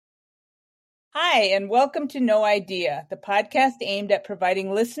Hi, and welcome to No Idea, the podcast aimed at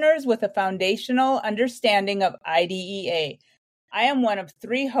providing listeners with a foundational understanding of IDEA. I am one of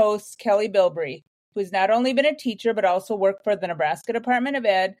three hosts, Kelly Bilbrey, who has not only been a teacher but also worked for the Nebraska Department of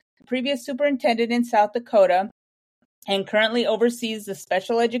Ed, previous superintendent in South Dakota, and currently oversees the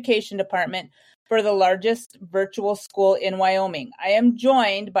special education department for the largest virtual school in Wyoming. I am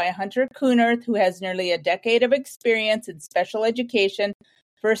joined by Hunter Kunerth, who has nearly a decade of experience in special education,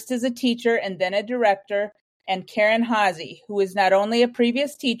 first as a teacher and then a director, and Karen Haase, who is not only a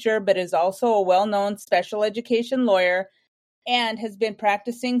previous teacher, but is also a well-known special education lawyer and has been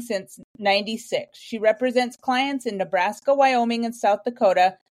practicing since '96. She represents clients in Nebraska, Wyoming, and South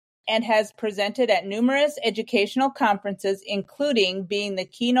Dakota, and has presented at numerous educational conferences, including being the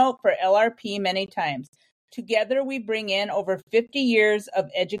keynote for LRP many times. Together, we bring in over 50 years of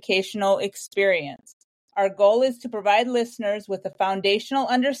educational experience. Our goal is to provide listeners with a foundational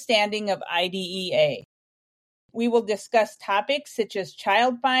understanding of IDEA. We will discuss topics such as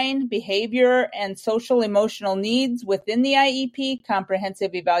child find, behavior, and social emotional needs within the IEP,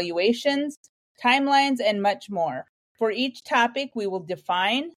 comprehensive evaluations, timelines, and much more. For each topic, we will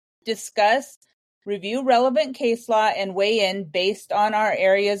define, discuss, review relevant case law, and weigh in based on our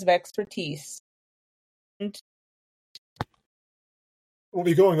areas of expertise. We'll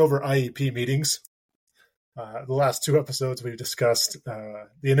be going over IEP meetings. The last two episodes, we've discussed the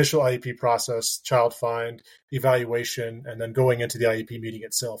initial IEP process, child find, evaluation, and then going into the IEP meeting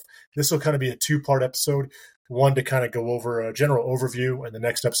itself. This will kind of be a two-part episode, one to kind of go over a general overview, and the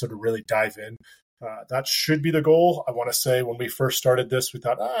next episode to really dive in. That should be the goal. I want to say when we first started this, we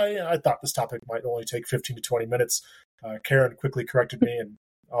thought, I thought this topic might only take 15 to 20 minutes. Karen quickly corrected me and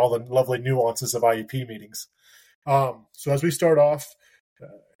all the lovely nuances of IEP meetings. So as we start off,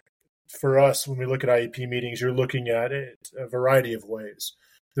 for us, when we look at IEP meetings, you're looking at it a variety of ways.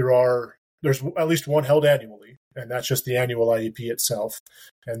 There's at least one held annually, and that's just the annual IEP itself.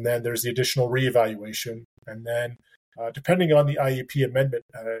 And then there's the additional reevaluation. And then depending on the IEP amendment,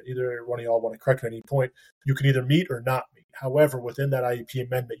 either one of y'all want to correct at any point, you can either meet or not meet. However, within that IEP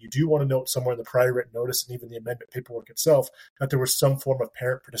amendment, you do want to note somewhere in the prior written notice and even the amendment paperwork itself that there was some form of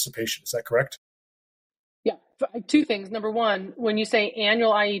parent participation. Is that correct? Yeah, two things. Number one, when you say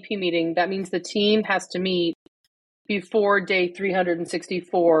annual IEP meeting, that means the team has to meet before day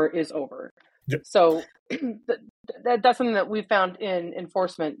 364 is over. Yep. So that's something that we found in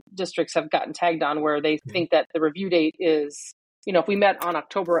enforcement districts have gotten tagged on, where they think that the review date is, if we met on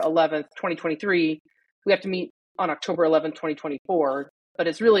October 11th, 2023, we have to meet on October 11th, 2024, but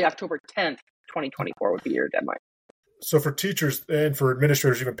it's really October 10th, 2024 would be your deadline. So for teachers and for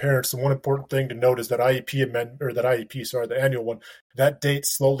administrators, even parents, the one important thing to note is that the annual one, that date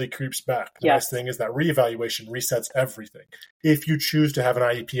slowly creeps back. The nice thing is that reevaluation resets everything. If you choose to have an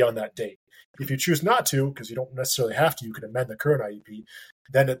IEP on that date, if you choose not to, because you don't necessarily have to, you can amend the current IEP,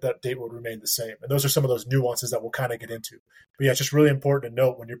 then that date will remain the same. And those are some of those nuances that we'll kind of get into. But yeah, it's just really important to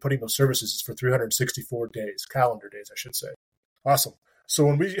note when you're putting those services, it's for 364 days, calendar days, I should say. Awesome. So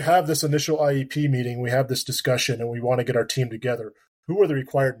when we have this initial IEP meeting, we have this discussion and we want to get our team together. Who are the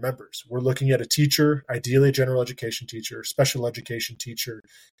required members? We're looking at a teacher, ideally a general education teacher, special education teacher,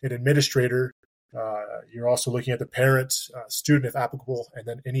 an administrator. You're also looking at the parent, student if applicable, and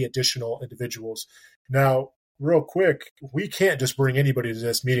then any additional individuals. Now, real quick, we can't just bring anybody to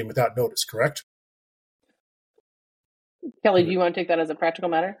this meeting without notice, correct? Kelly, do you want to take that as a practical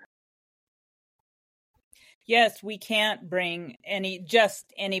matter? Yes, we can't bring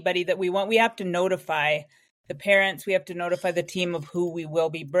anybody that we want. We have to notify the parents. We have to notify the team of who we will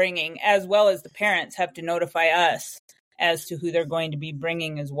be bringing, as well as the parents have to notify us as to who they're going to be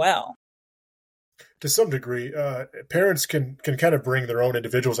bringing as well. To some degree, parents can kind of bring their own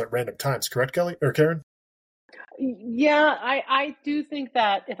individuals at random times, correct, Kelly or Karen? Yeah, I do think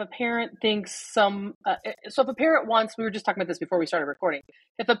that if a parent thinks if a parent wants, we were just talking about this before we started recording,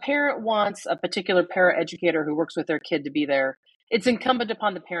 if a parent wants a particular paraeducator who works with their kid to be there, it's incumbent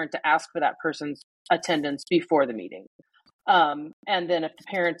upon the parent to ask for that person's attendance before the meeting. And then if the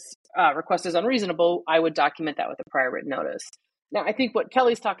parent's request is unreasonable, I would document that with a prior written notice. Now, I think what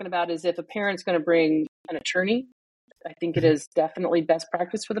Kelly's talking about is if a parent's going to bring an attorney, I think it is definitely best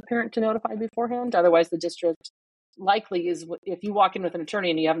practice for the parent to notify beforehand. Otherwise, the district likely is, if you walk in with an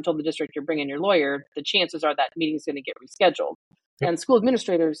attorney and you haven't told the district you're bringing your lawyer, the chances are that meeting is going to get rescheduled. Yep. And school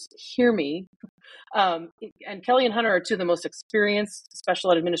administrators hear me. And Kelly and Hunter are two of the most experienced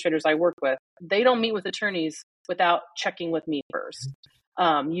special ed administrators I work with. They don't meet with attorneys without checking with me first.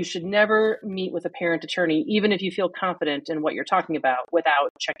 You should never meet with a parent attorney, even if you feel confident in what you're talking about,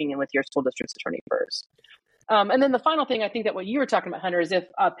 without checking in with your school district's attorney first. And then the final thing, I think that what you were talking about, Hunter, is if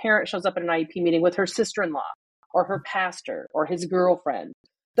a parent shows up at an IEP meeting with her sister-in-law or her pastor or his girlfriend,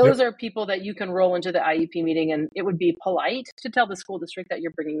 those are people that you can roll into the IEP meeting, and it would be polite to tell the school district that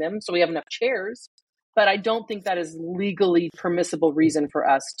you're bringing them so we have enough chairs. But I don't think that is legally permissible reason for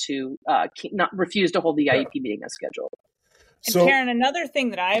us to not refuse to hold the IEP meeting as scheduled. And Karen, another thing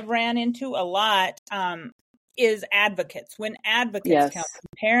that I've ran into a lot is advocates. When advocates come,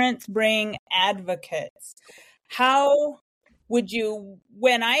 parents bring advocates. How would you,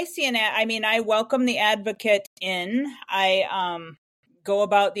 when I see I welcome the advocate in. I go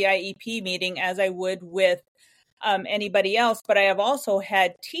about the IEP meeting as I would with anybody else, but I have also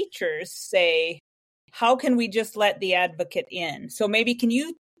had teachers say, how can we just let the advocate in? So maybe can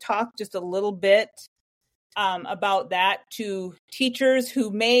you talk just a little bit about that to teachers who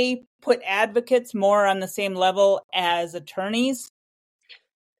may put advocates more on the same level as attorneys?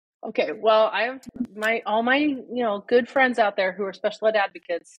 Okay, well, I have all my good friends out there who are special ed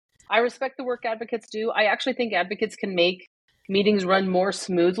advocates. I respect the work advocates do. I actually think advocates can make meetings run more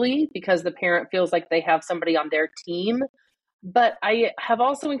smoothly because the parent feels like they have somebody on their team. But I have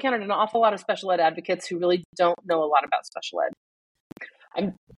also encountered an awful lot of special ed advocates who really don't know a lot about special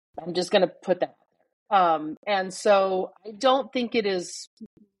ed. I'm just going to put that. And so I don't think it is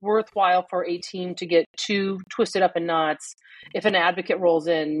worthwhile for a team to get too twisted up in knots if an advocate rolls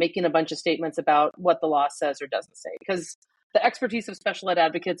in making a bunch of statements about what the law says or doesn't say, because the expertise of special ed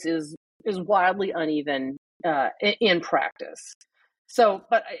advocates is wildly uneven in practice. So,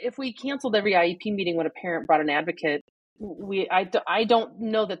 but if we canceled every IEP meeting when a parent brought an advocate, I don't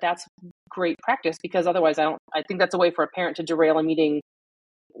know that that's great practice, because otherwise I think that's a way for a parent to derail a meeting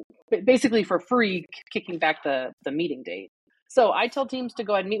basically for free, kicking back the meeting date. So I tell teams to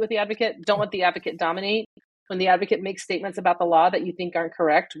go ahead and meet with the advocate. Don't let the advocate dominate. When the advocate makes statements about the law that you think aren't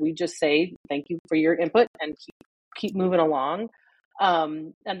correct, we just say, thank you for your input and keep moving along.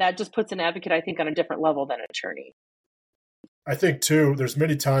 And that just puts an advocate, I think, on a different level than an attorney. I think, too, there's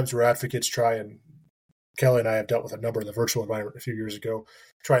many times where advocates try, and Kelly and I have dealt with a number in the virtual environment a few years ago,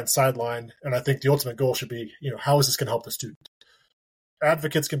 try and sideline. And I think the ultimate goal should be, how is this going to help the student?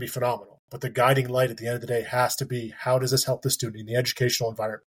 Advocates can be phenomenal, but the guiding light at the end of the day has to be, how does this help the student in the educational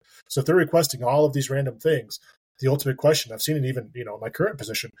environment? So if they're requesting all of these random things, the ultimate question, I've seen it even, in my current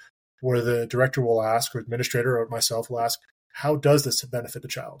position, where the director will ask, or administrator or myself will ask, how does this benefit the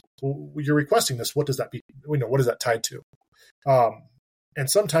child? Well, you're requesting this. What does that be? What is that tied to? And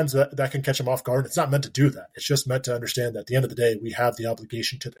sometimes that can catch them off guard. It's not meant to do that. It's just meant to understand that at the end of the day, we have the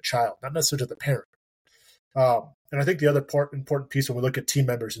obligation to the child, not necessarily to the parent. And I think the other important piece when we look at team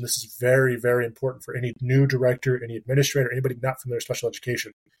members, and this is very, very important for any new director, any administrator, anybody not familiar with special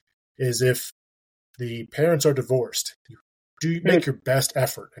education, is if the parents are divorced, you make your best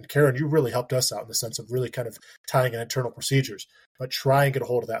effort. And Karen, you really helped us out in the sense of really kind of tying in internal procedures, but try and get a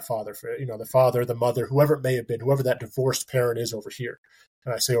hold of that father, for the father, the mother, whoever it may have been, whoever that divorced parent is over here.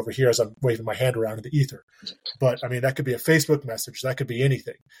 And I say over here as I'm waving my hand around in the ether. But that could be a Facebook message. That could be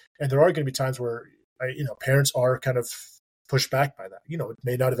anything. And there are going to be times where parents are kind of pushed back by that. It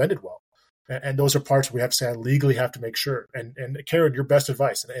may not have ended well. And those are parts where we have to say, I legally have to make sure. And Karen, your best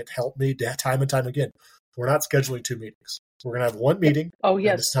advice, and it helped me time and time again, we're not scheduling 2 meetings. We're going to have 1 meeting. Oh,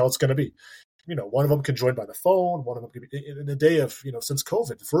 yes. And this is how it's going to be. One of them can join by the phone. One of them can be in the day of, since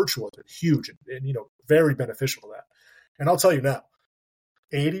COVID, virtual has been huge and very beneficial to that. And I'll tell you now,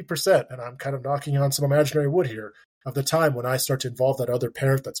 80%, and I'm kind of knocking on some imaginary wood here, of the time when I start to involve that other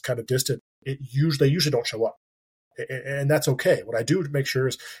parent that's kind of distant, they usually don't show up. And that's okay. What I do to make sure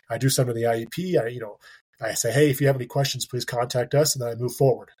is I do something to the IEP. I say, hey, if you have any questions, please contact us, and then I move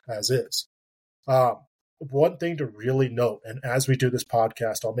forward as is. One thing to really note, and as we do this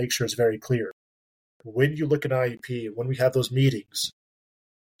podcast, I'll make sure it's very clear. When you look at IEP, when we have those meetings,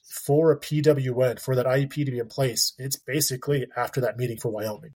 for a PWN, for that IEP to be in place, it's basically after that meeting for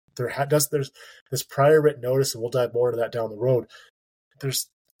Wyoming. There's this prior written notice, and we'll dive more into that down the road.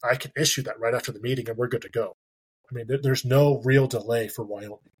 I can issue that right after the meeting, and we're good to go. There's no real delay for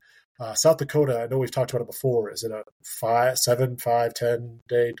Wyoming. South Dakota, I know we've talked about it before. Is it a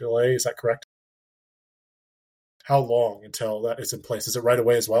 10-day delay? Is that correct? How long until that is in place? Is it right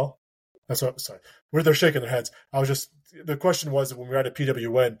away as well? Sorry. They're shaking their heads. The question was, when we're at a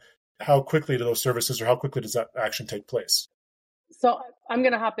PWN, how quickly do those services, or how quickly does that action take place? So I'm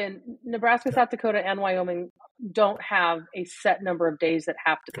going to hop in. Nebraska, South Dakota, and Wyoming don't have a set number of days that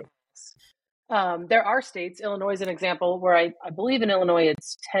have to pass. There are states, Illinois is an example, where I believe in Illinois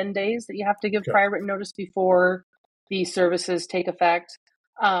it's 10 days that you have to give prior written notice before the services take effect.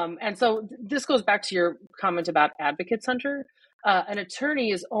 And so this goes back to your comment about advocates, Hunter. An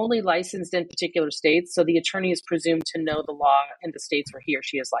attorney is only licensed in particular states, so the attorney is presumed to know the law in the states where he or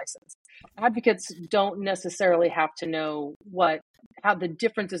she is licensed. Advocates don't necessarily have to know how the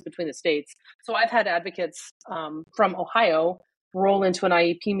differences between the states. So I've had advocates from Ohio roll into an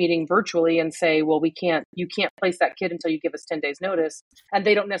IEP meeting virtually and say, well, you can't place that kid until you give us 10 days notice. And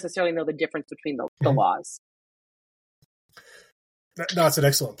they don't necessarily know the difference between the laws. No, that's an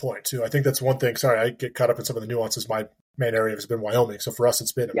excellent point too. I think that's one thing. Sorry, I get caught up in some of the nuances. My main area has been Wyoming. So for us,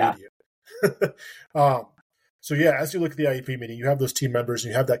 it's been immediate. So yeah, as you look at the IEP meeting, you have those team members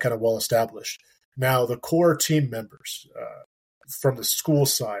and you have that kind of well established. Now the core team members from the school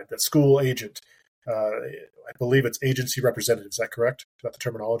side, that school agent, I believe it's agency representative. Is that correct? Is that the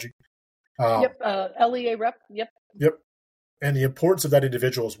terminology? Yep. LEA rep. Yep. Yep. And the importance of that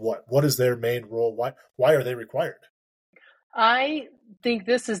individual is what? What is their main role? Why are they required? I think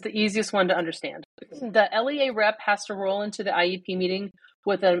this is the easiest one to understand. The LEA rep has to roll into the IEP meeting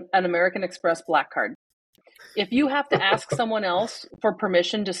with an American Express black card. If you have to ask someone else for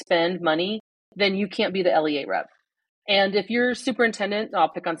permission to spend money, then you can't be the LEA rep. And if your superintendent, I'll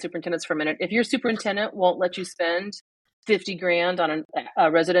pick on superintendents for a minute. If your superintendent won't let you spend $50,000 on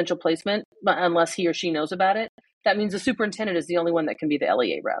a residential placement unless he or she knows about it, that means the superintendent is the only one that can be the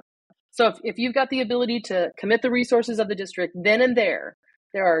LEA rep. So if you've got the ability to commit the resources of the district then and there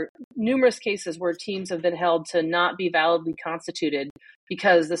are numerous cases where teams have been held to not be validly constituted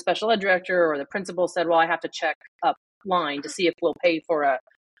because the special ed director or the principal said, well, I have to check up line to see if we'll pay for a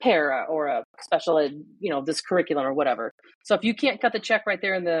para or a special ed, this curriculum or whatever. So if you can't cut the check right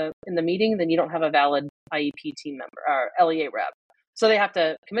there in the meeting, then you don't have a valid IEP team member or LEA rep. So they have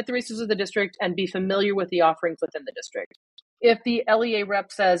to commit the resources of the district and be familiar with the offerings within the district. If the LEA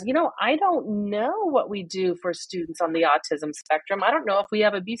rep says, I don't know what we do for students on the autism spectrum. I don't know if we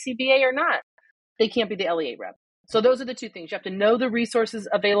have a BCBA or not. They can't be the LEA rep. So those are the two things. You have to know the resources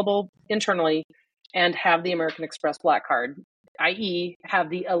available internally and have the American Express black card, i.e. have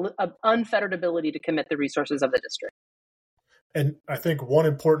the unfettered ability to commit the resources of the district. And I think one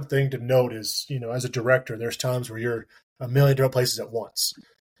important thing to note is, as a director, there's times where you're a million different places at once.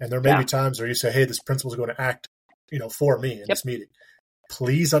 And there may be times where you say, hey, this principal is going to act for me in this meeting.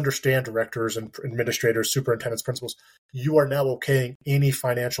 Please understand, directors and administrators, superintendents, principals, you are now okaying any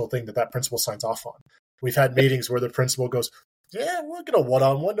financial thing that principal signs off on. We've had meetings where the principal goes, yeah, we'll get a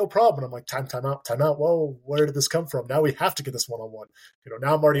one-on-one, no problem. And I'm like, time out. Whoa, where did this come from? Now we have to get this one-on-one.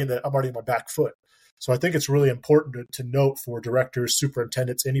 Now I'm already in my back foot. So I think it's really important to note for directors,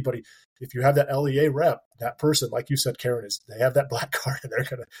 superintendents, anybody, if you have that LEA rep, that person, like you said, Karen, they have that black card and they're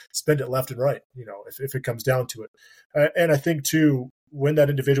going to spend it left and right, if it comes down to it. And I think too, when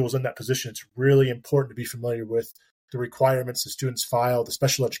that individual is in that position, it's really important to be familiar with the requirements the students file, the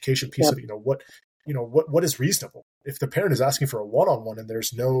special education piece of it, what is reasonable. If the parent is asking for a one-on-one and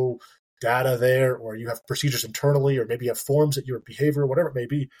there's no data there, or you have procedures internally, or maybe you have forms at your behavior, whatever it may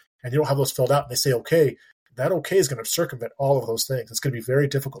be, and you don't have those filled out and they say, okay, that okay is going to circumvent all of those things. It's going to be very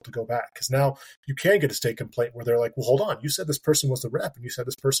difficult to go back because now you can get a state complaint where they're like, well, hold on, you said this person was the rep and you said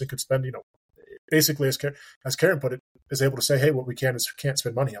this person could spend, basically as Karen put it, is able to say, hey, what we can is can't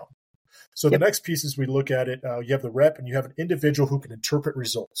spend money on. So the next piece is we look at it, you have the rep and you have an individual who can interpret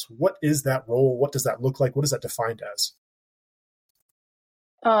results. What is that role? What does that look like? What is that defined as?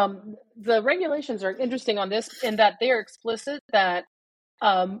 The regulations are interesting on this in that they are explicit that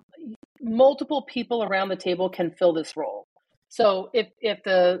multiple people around the table can fill this role. So if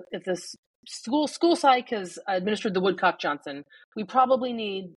the school psych has administered the Woodcock-Johnson, we probably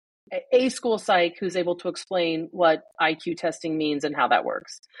need a school psych who's able to explain what IQ testing means and how that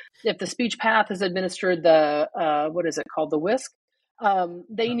works. If the speech path has administered the, what is it called, the WISC,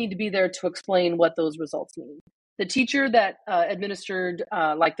 they need to be there to explain what those results mean. The teacher that administered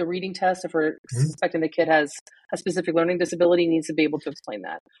like the reading test, if we're suspecting the kid has a specific learning disability, needs to be able to explain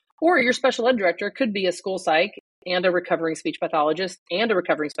that. Or your special ed director could be a school psych and a recovering speech pathologist and a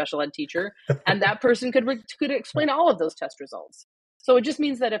recovering special ed teacher, and that person could explain all of those test results. So it just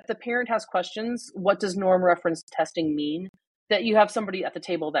means that if the parent has questions, what does norm reference testing mean? That you have somebody at the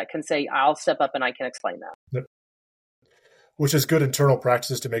table that can say, I'll step up and I can explain that. Yep. Which is good internal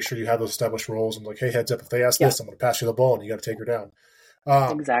practices to make sure you have those established roles and like, hey, heads up, if they ask this, I'm going to pass you the ball and you got to take her down.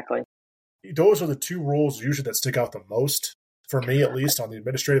 Exactly. Those are the two roles usually that stick out the most, for me at least, on the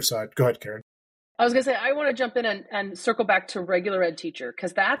administrative side. Go ahead, Karen. I was going to say, I want to jump in and circle back to regular ed teacher,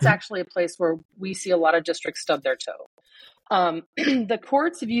 because that's actually a place where we see a lot of districts stub their toe. The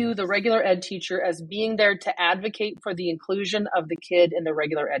courts view the regular ed teacher as being there to advocate for the inclusion of the kid in the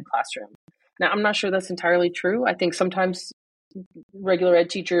regular ed classroom. Now, I'm not sure that's entirely true. I think sometimes regular ed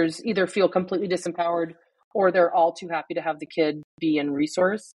teachers either feel completely disempowered or they're all too happy to have the kid be in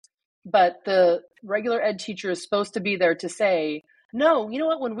resource. But the regular ed teacher is supposed to be there to say, no, you know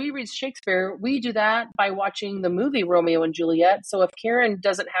what? When we read Shakespeare, we do that by watching the movie Romeo and Juliet. So if Karen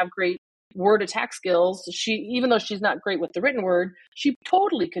doesn't have great word attack skills, even though she's not great with the written word, she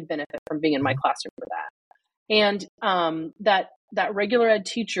totally could benefit from being in my classroom for that. And that regular ed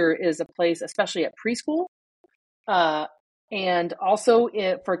teacher is a place, especially at preschool, and also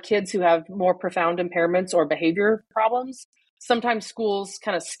for kids who have more profound impairments or behavior problems. Sometimes schools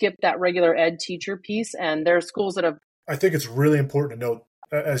kind of skip that regular ed teacher piece, and there are schools that have. I think it's really important to note,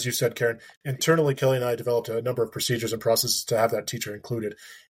 as you said, Karen, internally, Kelly and I developed a number of procedures and processes to have that teacher included.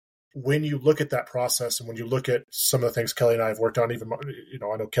 When you look at that process and when you look at some of the things Kelly and I have worked on, even,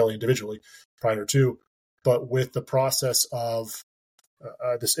 I know Kelly individually prior to, but with the process of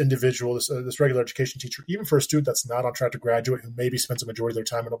this individual, this regular education teacher, even for a student that's not on track to graduate, who maybe spends a majority of their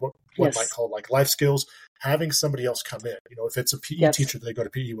time in what yes. might call like life skills, having somebody else come in. If it's a PE yes. teacher that they go to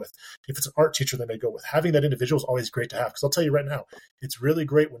PE with, if it's an art teacher that they go with, having that individual is always great to have. Because I'll tell you right now, it's really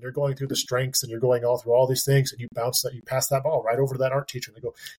great when you're going through the strengths and you're going all through all these things, and you pass that ball right over to that art teacher, and they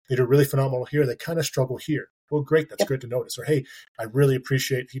go, they do really phenomenal here. They kind of struggle here. Well, great. That's yep. great to notice. Or, hey, I really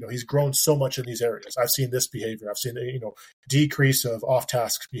appreciate, he's grown so much in these areas. I've seen this behavior. I've seen, decrease of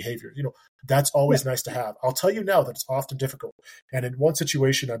off-task behavior. That's always yep. nice to have. I'll tell you now that it's often difficult. And in one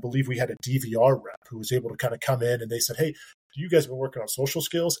situation, I believe we had a DVR rep who was able to kind of come in and they said, hey, you guys have been working on social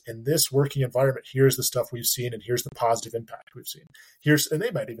skills in this working environment. Here's the stuff we've seen, and here's the positive impact we've seen. And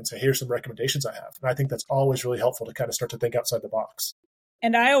they might even say, here's some recommendations I have. And I think that's always really helpful to kind of start to think outside the box.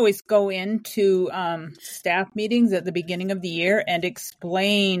 And I always go into staff meetings at the beginning of the year and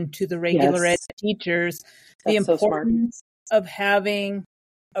explain to the regular yes. ed teachers the importance of having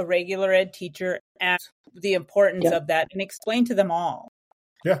a regular ed teacher and the importance yep. of that, and explain to them all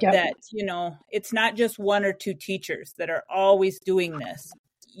yeah. that, it's not just one or two teachers that are always doing this.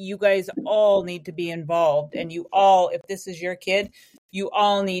 You guys all need to be involved, and you all, if this is your kid, you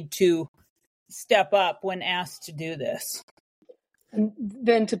all need to step up when asked to do this. And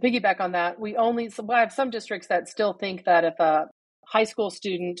then to piggyback on that, I have some districts that still think that if a high school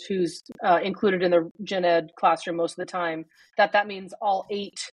student who's included in the gen ed classroom most of the time, that means all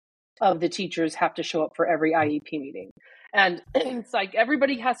 8 of the teachers have to show up for every IEP meeting. And it's like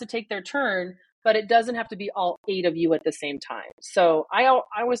everybody has to take their turn, but it doesn't have to be all 8 of you at the same time. So I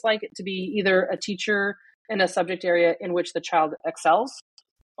always like it to be either a teacher in a subject area in which the child excels,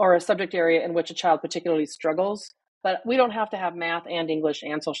 or a subject area in which a child particularly struggles. But we don't have to have math and English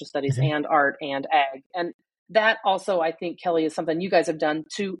and social studies mm-hmm. and art and ag. And that also, I think, Kelly, is something you guys have done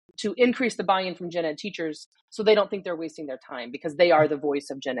to increase the buy-in from gen ed teachers so they don't think they're wasting their time, because they are the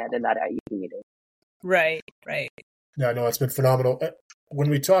voice of gen ed in that IEP meeting. Right. Yeah, no, it's been phenomenal. When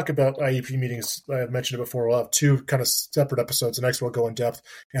we talk about IEP meetings, I've mentioned it before, we'll have 2 kind of separate episodes. The next one will go in depth,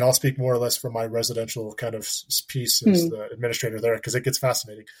 and I'll speak more or less from my residential kind of piece as the administrator there, because it gets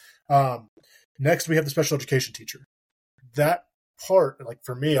fascinating. Next, we have the special education teacher. That part, like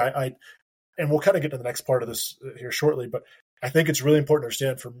for me, I and we'll kind of get to the next part of this here shortly, but I think it's really important to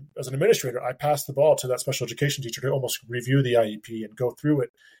understand, as an administrator, I pass the ball to that special education teacher to almost review the IEP and go through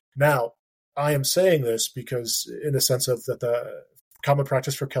it. Now, I am saying this because in the sense of that the common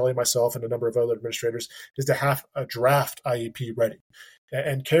practice for Kelly, myself, and a number of other administrators is to have a draft IEP ready.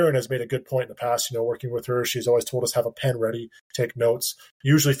 And Karen has made a good point in the past, working with her, she's always told us have a pen ready, take notes.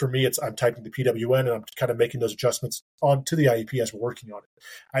 Usually for me, I'm typing the PWN and I'm kind of making those adjustments onto the IEP as we're working on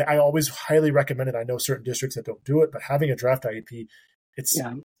it. I always highly recommend it. I know certain districts that don't do it, but having a draft IEP,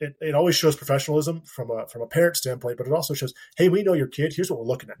 it always shows professionalism from a parent standpoint, but it also shows, hey, we know your kid. Here's what we're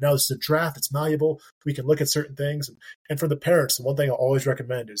looking at. Now, this is a draft. It's malleable. We can look at certain things. And for the parents, the one thing I always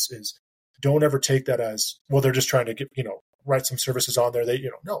recommend is don't ever take that as, well, they're just trying to get, write some services on there. They,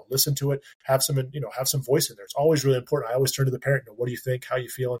 no, listen to it, have some voice in there. It's always really important. I always turn to the parent, what do you think? How are you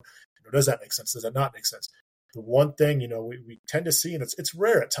feeling? Does that make sense? Does that not make sense? The one thing, we tend to see, and it's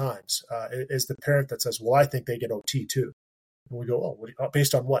rare at times, is the parent that says, well, I think they get OT too. And we go,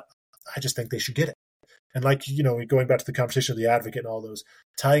 based on what? I just think they should get it. And like, going back to the conversation of the advocate and all those,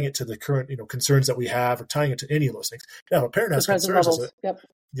 tying it to the current, concerns that we have, or tying it to any of those things. Now, if a parent has concerns,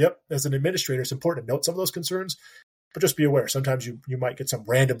 as an administrator, it's important to note some of those concerns. But just be aware, sometimes you might get some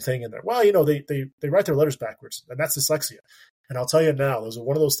random thing in there. Well, they write their letters backwards, and that's dyslexia. And I'll tell you now, those are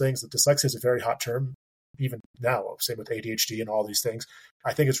one of those things that dyslexia is a very hot term, even now, same with ADHD and all these things.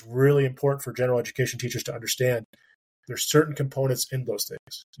 I think it's really important for general education teachers to understand there's certain components in those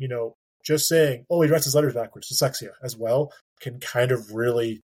things. Just saying, he writes his letters backwards, dyslexia as well, can kind of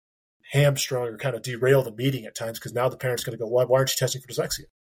really hamstring or kind of derail the meeting at times, because now the parent's going to go, why aren't you testing for dyslexia?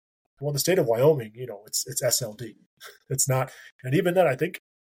 Well, in the state of Wyoming, it's SLD. It's not, and even then, I think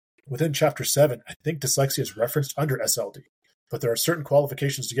within Chapter 7, I think dyslexia is referenced under SLD, but there are certain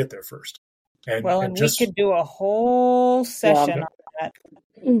qualifications to get there first. And we could do a whole session on that.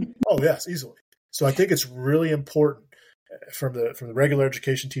 Oh yes, easily. So I think it's really important from the regular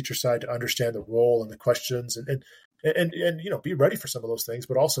education teacher side to understand the role and the questions and be ready for some of those things,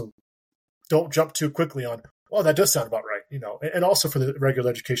 but also don't jump too quickly on, well, that does sound about right, and also for the regular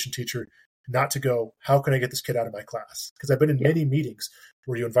education teacher not to go, how can I get this kid out of my class? Because I've been in many meetings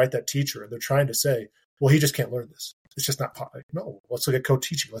where you invite that teacher and they're trying to say, well, he just can't learn this. It's just not possible. No, let's look at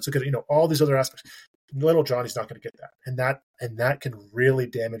co-teaching. Let's look at, all these other aspects. Little Johnny's not going to get that. And that can really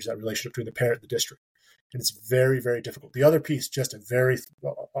damage that relationship between the parent and the district. And it's very, very difficult. The other piece, just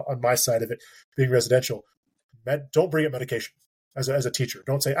on my side of it, being residential, don't bring up medication as a teacher.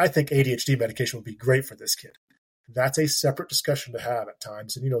 Don't say, I think ADHD medication would be great for this kid. That's a separate discussion to have at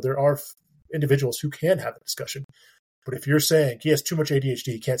times. And, there are individuals who can have a discussion. But if you're saying he has too much ADHD,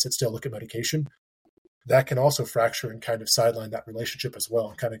 he can't sit still, look at medication, that can also fracture and kind of sideline that relationship as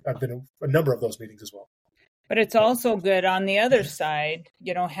well. I've been in a number of those meetings as well. But it's also good on the other side,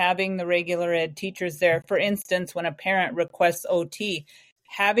 having the regular ed teachers there. For instance, when a parent requests OT,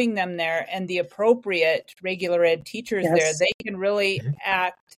 having them there and the appropriate regular ed teachers there, they can really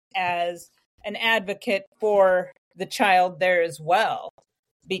act as an advocate for the child there as well,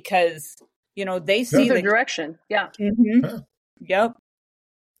 because, they see the direction. Yeah. Mm-hmm. Yep.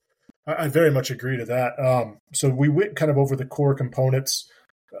 I very much agree to that. So we went kind of over the core components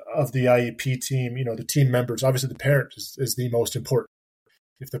of the IEP team, the team members. Obviously, the parent is the most important.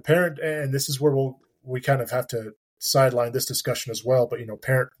 If the parent, and this is where we kind of have to sideline this discussion as well, but,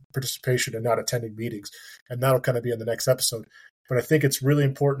 parent participation and not attending meetings, and that'll kind of be in the next episode. But I think it's really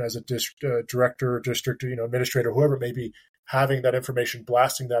important as a director, district, administrator, whoever it may be, having that information,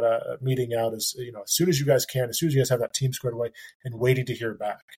 blasting that meeting out as soon as you guys can, as soon as you guys have that team squared away, and waiting to hear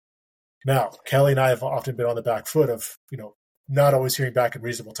back. Now, Kelly and I have often been on the back foot of, not always hearing back in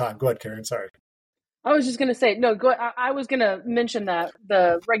reasonable time. Go ahead, Karen. Sorry. I was just going to say, no, I was going to mention that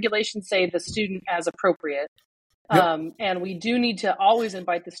the regulations say the student as appropriate. Yep. And we do need to always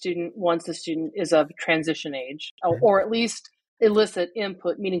invite the student once the student is of transition age, or at least elicit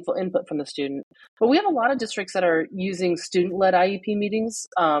meaningful input from the student. But we have a lot of districts that are using student-led IEP meetings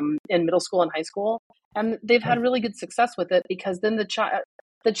in middle school and high school. And they've had really good success with it, because then the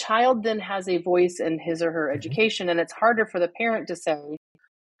child then has a voice in his or her education, and it's harder for the parent to say,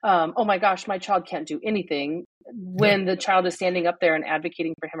 oh my gosh, my child can't do anything, when the child is standing up there and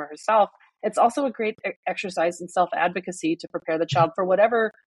advocating for him or herself. It's also a great exercise in self-advocacy to prepare the child for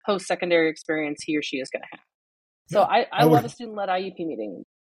whatever post-secondary experience he or she is going to have. So I love a student-led IEP meeting.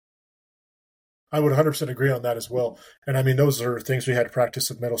 I would 100% agree on that as well. And I mean, those are things we had to practice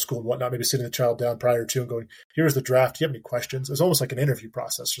in middle school and whatnot, maybe sitting the child down prior to and going, here's the draft. Do you have any questions? It's almost like an interview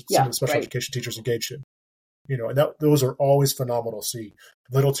process some of the special education teachers engaged in. And those are always phenomenal to see.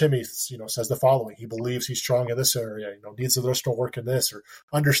 Little Timmy, says the following: he believes he's strong in this area, needs additional work in this, or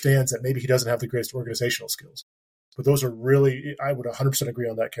understands that maybe he doesn't have the greatest organizational skills. But those are really, I would 100% agree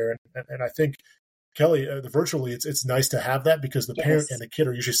on that, Karen. And I think, Kelly, virtually, it's nice to have that, because the parent and the kid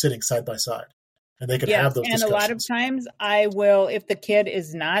are usually sitting side by side, and they can have those discussions. And a lot of times I will, if the kid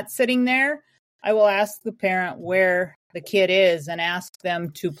is not sitting there, I will ask the parent where the kid is and ask them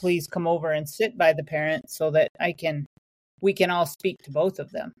to please come over and sit by the parent, so that we can all speak to both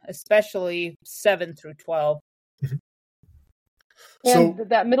of them, especially 7 through 12. Mm-hmm. And so,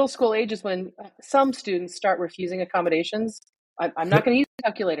 that middle school age is when some students start refusing accommodations. I'm not going to use a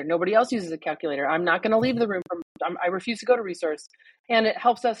calculator. Nobody else uses a calculator. I'm not going to leave the room. I refuse to go to resource. And it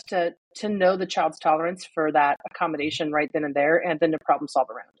helps us to know the child's tolerance for that accommodation right then and there, and then to problem solve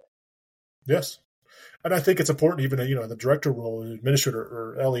around it. Yes. And I think it's important, even in the director role, administrator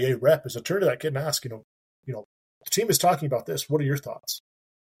or LEA rep, is to turn to that kid and ask, the team is talking about this. What are your thoughts?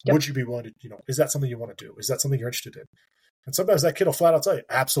 Yep. Would you be willing to, is that something you want to do? Is that something you're interested in? And sometimes that kid will flat out tell you,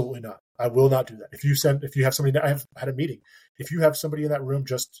 absolutely not. I will not do that. If you have somebody, I have had a meeting. If you have somebody in that room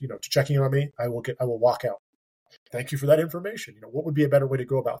just, checking in on me, I will walk out. Thank you for that information. What would be a better way to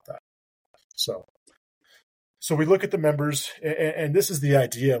go about that? So we look at the members, and this is the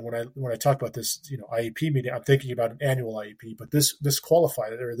idea when I talk about this, IEP meeting, I'm thinking about an annual IEP, but this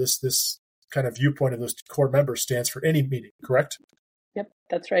qualified, or this kind of viewpoint of those core members stands for any meeting, correct? Yep,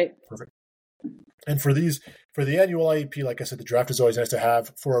 that's right. Perfect. And for the annual IEP, like I said, the draft is always nice to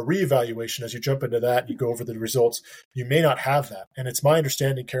have. For a reevaluation, as you jump into that, you go over the results, you may not have that. And it's my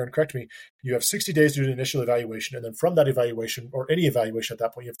understanding, Karen, correct me, you have 60 days to do the initial evaluation, and then from that evaluation, or any evaluation at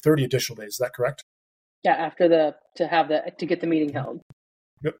that point, you have 30 additional days. Is that correct? Yeah, after to get the meeting held.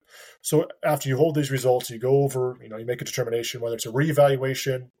 Yep. So after you hold these results, you go over, you make a determination, whether it's a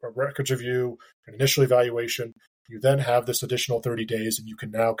reevaluation, a records review, an initial evaluation. You then have this additional 30 days, and you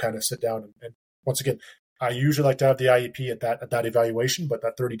can now kind of sit down and once again, I usually like to have the IEP at that evaluation, but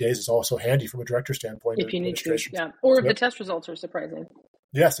that 30 days is also handy from a director standpoint. If you need to, yeah. Or if the test results are surprising.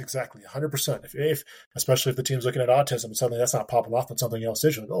 Yes, exactly, 100%. If especially if the team's looking at autism and suddenly that's not popping off, and something else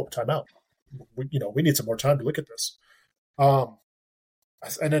is, you're like, oh, time out. We need some more time to look at this.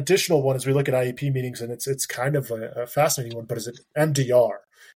 An additional one is we look at IEP meetings, and it's kind of a fascinating one, but is it MDR?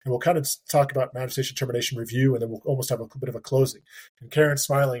 And we'll kind of talk about manifestation termination review, and then we'll almost have a bit of a closing. And Karen's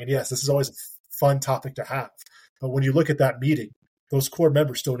smiling, and yes, this is always a fun topic to have. But when you look at that meeting, those core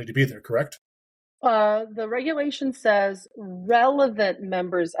members still need to be there, correct? The regulation says relevant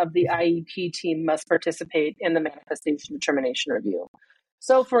members of the IEP team must participate in the manifestation determination review.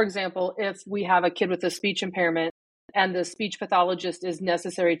 So, for example, if we have a kid with a speech impairment and the speech pathologist is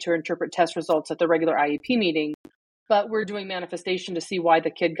necessary to interpret test results at the regular IEP meeting, but we're doing manifestation to see why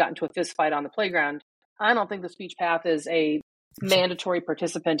the kid got into a fist fight on the playground, I don't think the speech path is a mandatory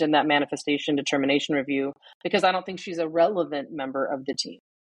participant in that manifestation determination review, because I don't think she's a relevant member of the team.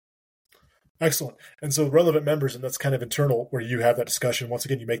 Excellent. And so relevant members, and that's kind of internal where you have that discussion. Once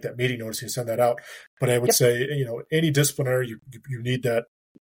again, you make that meeting notice, you send that out. But I would say, any disciplinary, you need that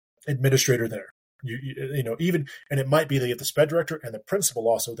administrator there. Even, and it might be that you have the SPED director and the principal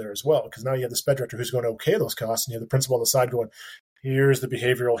also there as well, because now you have the SPED director who's going to okay those costs, and you have the principal on the side going, here's the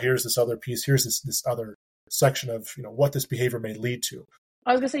behavioral, here's this other piece, here's this other section of what this behavior may lead to.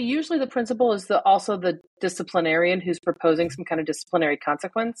 I was going to say, usually the principal is also the disciplinarian who's proposing some kind of disciplinary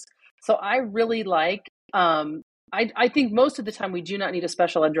consequence. So I really like, I think most of the time we do not need a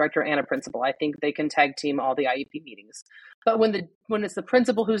special ed director and a principal. I think they can tag team all the IEP meetings. But when it's the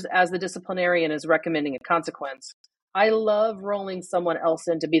principal who's as the disciplinarian is recommending a consequence, I love rolling someone else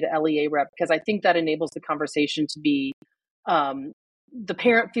in to be the LEA rep, because I think that enables the conversation to be, the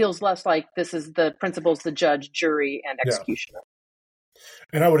parent feels less like this is the principal's the judge, jury, and executioner. Yeah.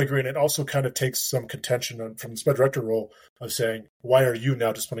 And I would agree. And it also kind of takes some contention from the SPED director role of saying, why are you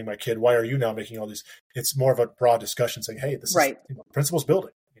now disciplining my kid? Why are you now making all these? It's more of a broad discussion saying, hey, this right. is principal's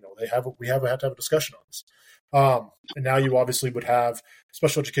building. We have to have a discussion on this. And now you obviously would have a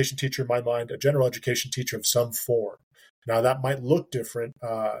special education teacher, in my mind, a general education teacher of some form. Now that might look different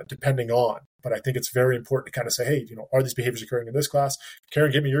depending on, but I think it's very important to kind of say, hey, are these behaviors occurring in this class?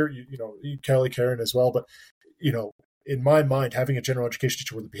 Karen, give me your, Kelly, Karen as well. But, in my mind, having a general education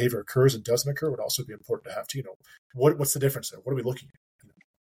teacher where the behavior occurs and doesn't occur would also be important to have to, what's the difference there? What are we looking at?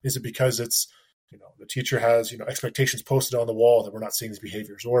 Is it because it's, the teacher has, expectations posted on the wall that we're not seeing these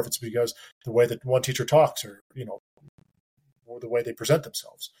behaviors, or if it's because the way that one teacher talks or the way they present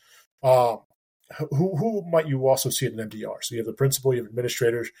themselves. Who might you also see at an MDR? So you have the principal, you have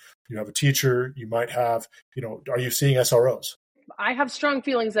administrators, you have a teacher, you might have, are you seeing SROs? I have strong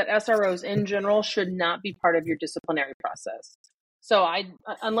feelings that SROs in general should not be part of your disciplinary process. So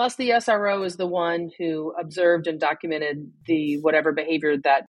unless the SRO is the one who observed and documented the whatever behavior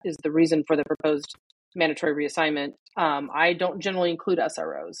that is the reason for the proposed mandatory reassignment, I don't generally include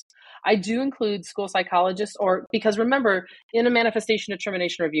SROs. I do include school psychologists, because remember, in a manifestation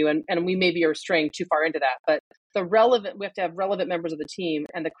determination review, and we maybe are straying too far into that, but we have to have relevant members of the team.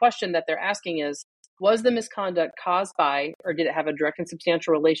 And the question that they're asking is, was the misconduct caused by, or did it have a direct and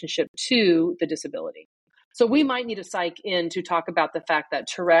substantial relationship to the disability? So we might need a psych in to talk about the fact that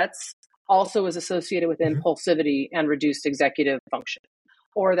Tourette's also is associated with impulsivity and reduced executive function,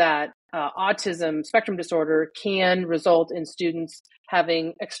 or that autism spectrum disorder can result in students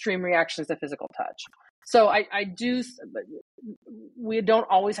having extreme reactions to physical touch. So we don't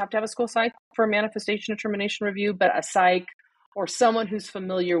always have to have a school psych for a manifestation determination review, but a psych or someone who's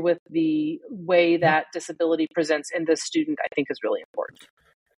familiar with the way that disability presents in this student, I think is really important.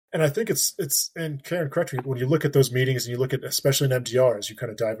 And I think it's, and Karen, correct me, when you look at those meetings and you look at, especially in MDR, as you kind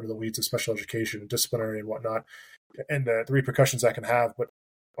of dive into the weeds of special education and disciplinary and whatnot, and the repercussions that can have, but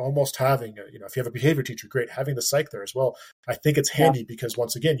almost having, if you have a behavior teacher, great, having the psych there as well. I think it's handy because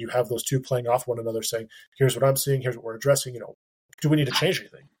once again, you have those two playing off one another saying, here's what I'm seeing, here's what we're addressing, do we need to change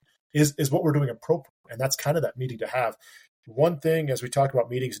anything? Is what we're doing appropriate? And that's kind of that meeting to have. One thing, as we talk about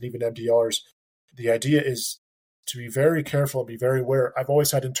meetings and even MDRs, the idea is to be very careful and be very aware. I've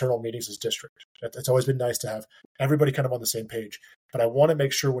always had internal meetings as district. It's always been nice to have everybody kind of on the same page. But I want to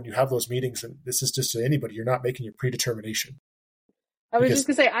make sure when you have those meetings, and this is just to anybody, you're not making a predetermination. I was just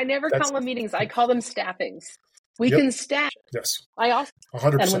going to say, I never call them meetings. I call them staffings. We can staff. Yes. I also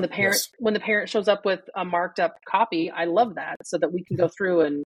 100%. And when the parent shows up with a marked up copy, I love that, so that we can go through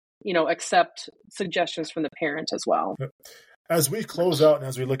and accept suggestions from the parent as well. as we close out and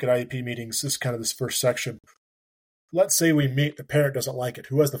as we look at IEP meetings, this is kind of this first section. Let's say we meet, the parent doesn't like it.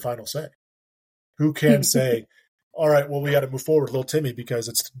 Who has the final say? Who can say, all right, well, we got to move forward with little Timmy because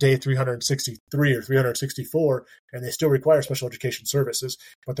it's day 363 or 364, and they still require special education services,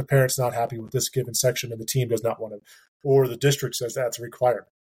 but the parent's not happy with this given section and the team does not want to, or the district says that's a requirement.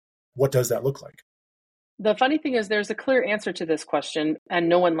 What does that look like? The funny thing is there's a clear answer to this question, and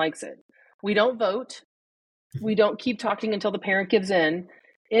no one likes it. We don't vote. We don't keep talking until the parent gives in.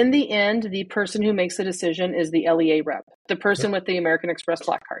 In the end, the person who makes the decision is the LEA rep, the person with the American Express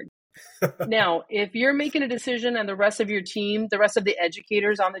black card. Now, if you're making a decision and the rest of your team, the rest of the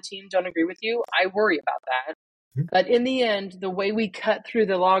educators on the team don't agree with you, I worry about that. But in the end, the way we cut through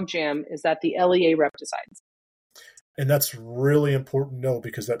the logjam is that the LEA rep decides. And that's really important to know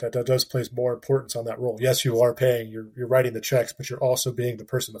because that does place more importance on that role. Yes, you are paying, you're writing the checks, but you're also being the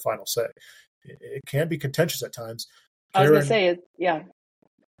person with the final say. It can be contentious at times. Karen, I was going to say, yeah.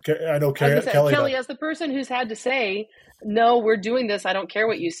 I know Kelly, as the person who's had to say, no, we're doing this. I don't care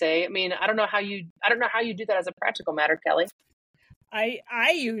what you say. I mean, I don't know how you do that as a practical matter, Kelly.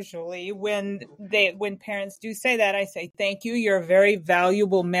 I usually, when parents do say that, I say, thank you. You're a very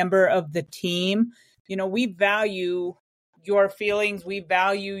valuable member of the team. You know, we value your feelings. We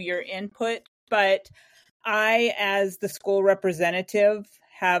value your input, but I, as the school representative,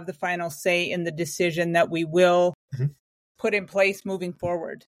 have the final say in the decision that we will put in place moving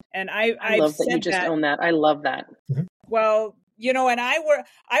forward. And I love that you just own that. I love that. Well, you know, and I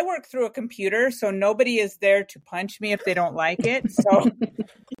work through a computer, so nobody is there to punch me if they don't like it. So,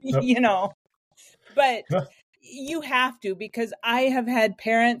 you know, but you have to, because I have had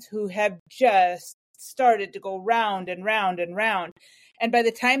parents who have just started to go round and round and round. And by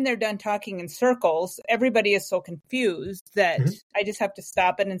the time they're done talking in circles, everybody is so confused that I just have to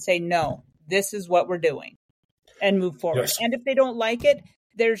stop it and say, no, this is what we're doing and move forward. Yes. And if they don't like it,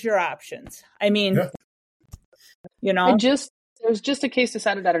 there's your options. I mean, you know, there was just a case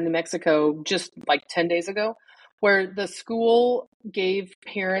decided out of New Mexico just like 10 days ago where the school gave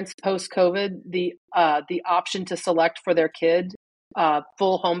parents post-COVID the option to select for their kid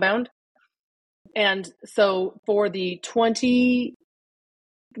full homebound. And so for the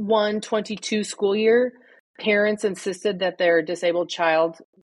 21-22 school year, parents insisted that their disabled child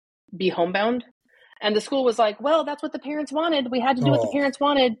be homebound. And the school was like, well, that's what the parents wanted. We had to do what the parents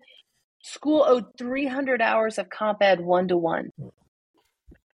wanted. School owed 300 hours of comp ed 1-to-1.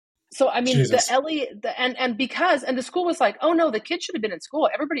 So, I mean, Jesus. The school was like, oh no, the kid should have been in school.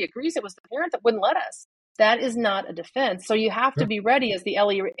 Everybody agrees it was the parent that wouldn't let us. That is not a defense. So you have to be ready as the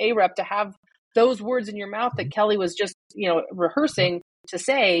LEA rep to have those words in your mouth that Kelly was just, rehearsing to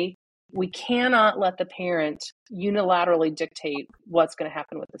say, we cannot let the parent unilaterally dictate what's going to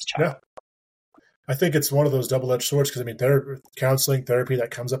happen with this child. Yeah. I think it's one of those double-edged swords because, I mean, counseling, therapy,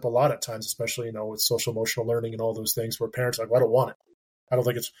 that comes up a lot at times, especially, with social emotional learning and all those things where parents are like, well, I don't want it. I don't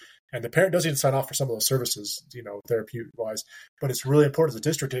think it's – and the parent doesn't even sign off for some of those services, therapeutic-wise. But it's really important as a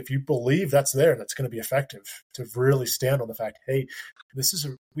district, if you believe that's there and that's going to be effective, to really stand on the fact, hey, this is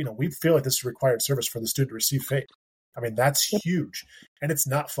we feel like this is a required service for the student to receive FAPE. I mean, that's huge. And it's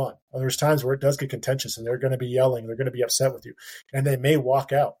not fun. There's times where it does get contentious and they're going to be yelling. They're going to be upset with you. And they may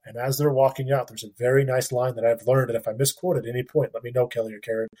walk out. And as they're walking out, there's a very nice line that I've learned. And if I misquote at any point, let me know, Kelly or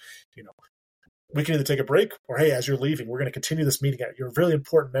Karen. We can either take a break or, hey, as you're leaving, we're going to continue this meeting. You're a really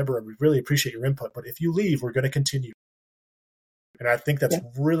important member and we really appreciate your input. But if you leave, we're going to continue. And I think that's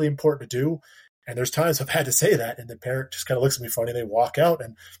really important to do. And there's times I've had to say that. And the parent just kind of looks at me funny. They walk out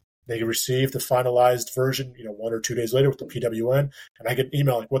and they receive the finalized version, 1 or 2 days later with the PWN, and I get an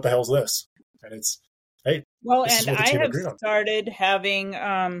email like, what the hell is this? And it's, hey. Well, and I have started having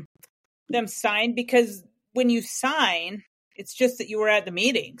them sign, because when you sign, it's just that you were at the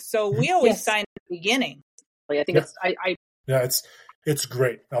meeting. So we always sign at the beginning. I think it's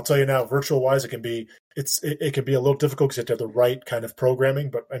great. I'll tell you now, virtual wise, it can be a little difficult because you have to have the right kind of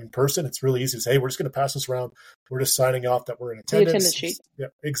programming, but in person, it's really easy to say, hey, we're just going to pass this around. We're just signing off that we're in attendance. The attendance sheet. Yeah,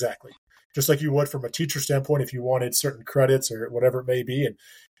 exactly. Just like you would from a teacher standpoint, if you wanted certain credits or whatever it may be. And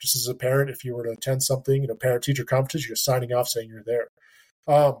just as a parent, if you were to attend something, parent-teacher conferences, you're signing off saying you're there.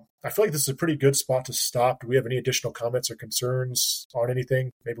 I feel like this is a pretty good spot to stop. Do we have any additional comments or concerns on anything?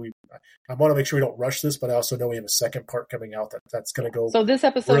 I want to make sure we don't rush this, but I also know we have a second part coming out that's going to go. So this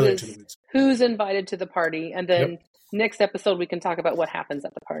episode really is who's invited to the party. And then next episode, we can talk about what happens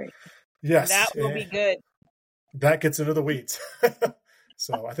at the party. Yes. That will be good. That gets into the weeds.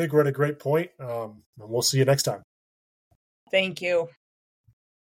 So I think we're at a great point. And we'll see you next time. Thank you.